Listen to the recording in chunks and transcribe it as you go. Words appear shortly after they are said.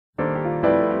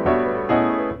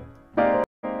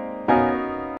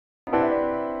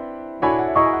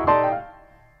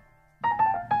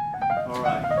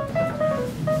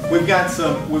We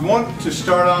want to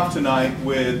start off tonight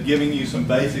with giving you some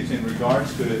basics in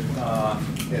regards to it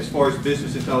as far as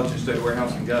business intelligence data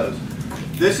warehousing goes.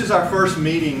 This is our first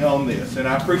meeting on this, and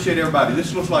I appreciate everybody.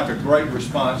 This looks like a great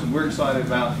response, and we're excited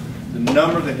about the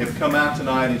number that have come out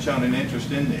tonight and shown an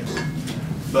interest in this.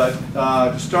 But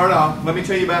to start off, let me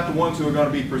tell you about the ones who are going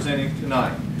to be presenting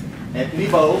tonight. Anthony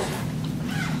Bowles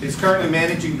is currently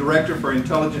Managing Director for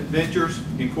Intelligent Ventures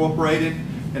Incorporated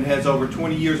and has over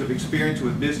 20 years of experience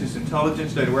with business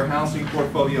intelligence, data warehousing,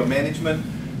 portfolio management,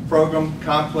 program,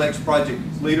 complex project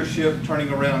leadership, turning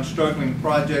around struggling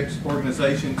projects,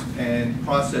 organizations, and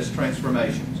process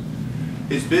transformations.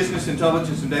 His business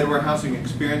intelligence and data warehousing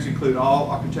experience include all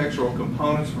architectural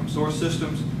components from source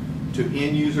systems to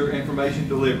end user information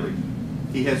delivery.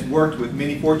 He has worked with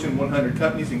many Fortune 100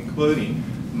 companies including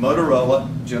Motorola,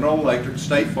 General Electric,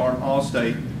 State Farm,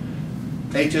 Allstate,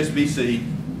 HSBC,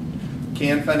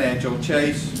 Ken Financial,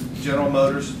 Chase, General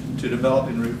Motors to develop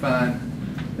and refine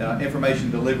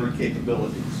information delivery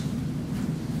capabilities.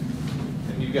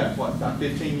 And you've got, what, about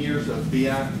 15 years of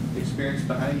BI experience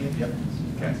behind you? Yep.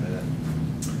 Can't say that.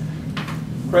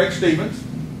 Craig Stevens.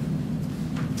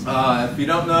 If you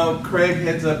don't know, Craig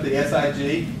heads up the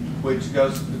SIG, which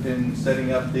goes in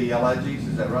setting up the LIGs,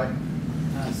 is that right?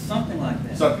 Something like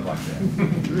that. Something like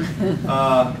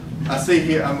that. I see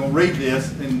here, I'm going to read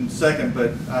this in a second,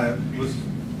 but I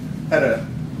had a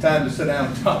time to sit down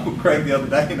and talk with Craig the other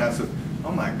day, and I said,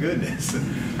 oh my goodness.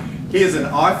 He is an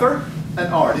author, an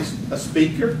artist, a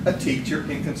speaker, a teacher,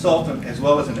 and consultant, as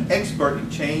well as an expert in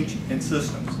change and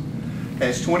systems.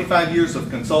 Has 25 years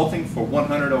of consulting for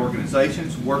 100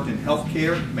 organizations, worked in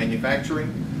healthcare,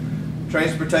 manufacturing,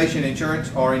 transportation,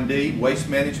 insurance, R&D, waste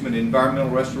management, environmental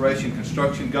restoration,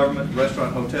 construction, government,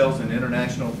 restaurant, hotels, and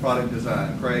international product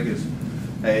design. Craig is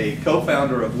a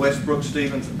co-founder of Westbrook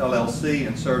Stevens LLC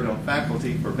and served on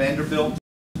faculty for Vanderbilt,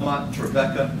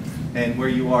 Tribeca, and where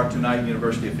you are tonight,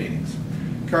 University of Phoenix.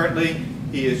 Currently,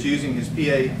 he is using his PA,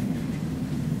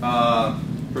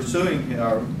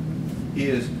 he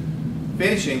is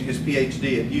finishing his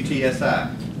PhD at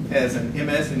UTSI, has an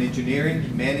MS in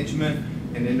engineering, management,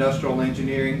 and industrial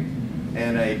engineering,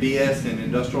 and a BS in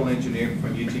industrial engineering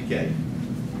from UTK.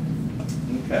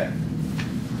 Okay.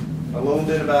 A little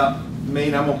bit about me,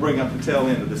 and I'm going to bring up the tail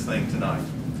end of this thing tonight.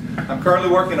 I'm currently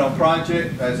working on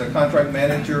project as a contract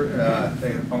manager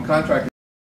on contract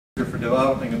for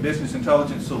developing a business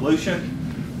intelligence solution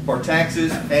for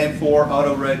taxes and for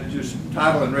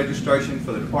title and registration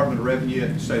for the Department of Revenue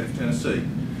at the state of Tennessee.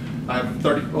 I have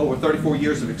over 34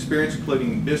 years of experience,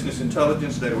 including business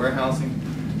intelligence, data warehousing,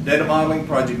 data modeling,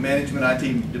 project management,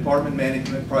 IT department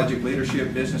management, project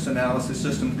leadership, business analysis,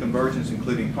 system convergence,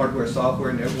 including hardware,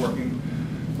 software, networking,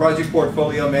 project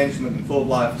portfolio management, and full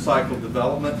life cycle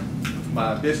development.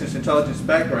 My business intelligence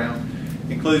background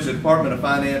includes the Department of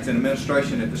Finance and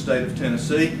Administration at the state of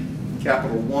Tennessee,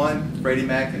 Capital One, Freddie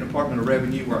Mac, and Department of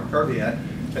Revenue, where I'm currently at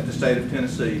the state of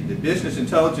Tennessee. The business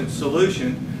intelligence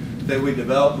solution that we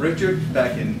developed, Richard,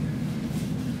 back in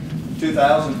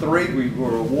 2003, we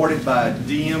were awarded by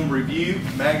DM Review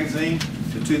magazine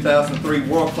the 2003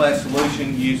 World Class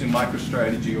Solution using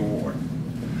MicroStrategy Award.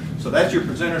 So that's your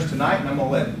presenters tonight, and I'm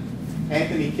going to let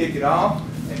Anthony kick it off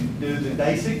and do the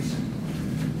basics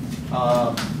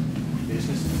of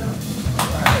business intelligence.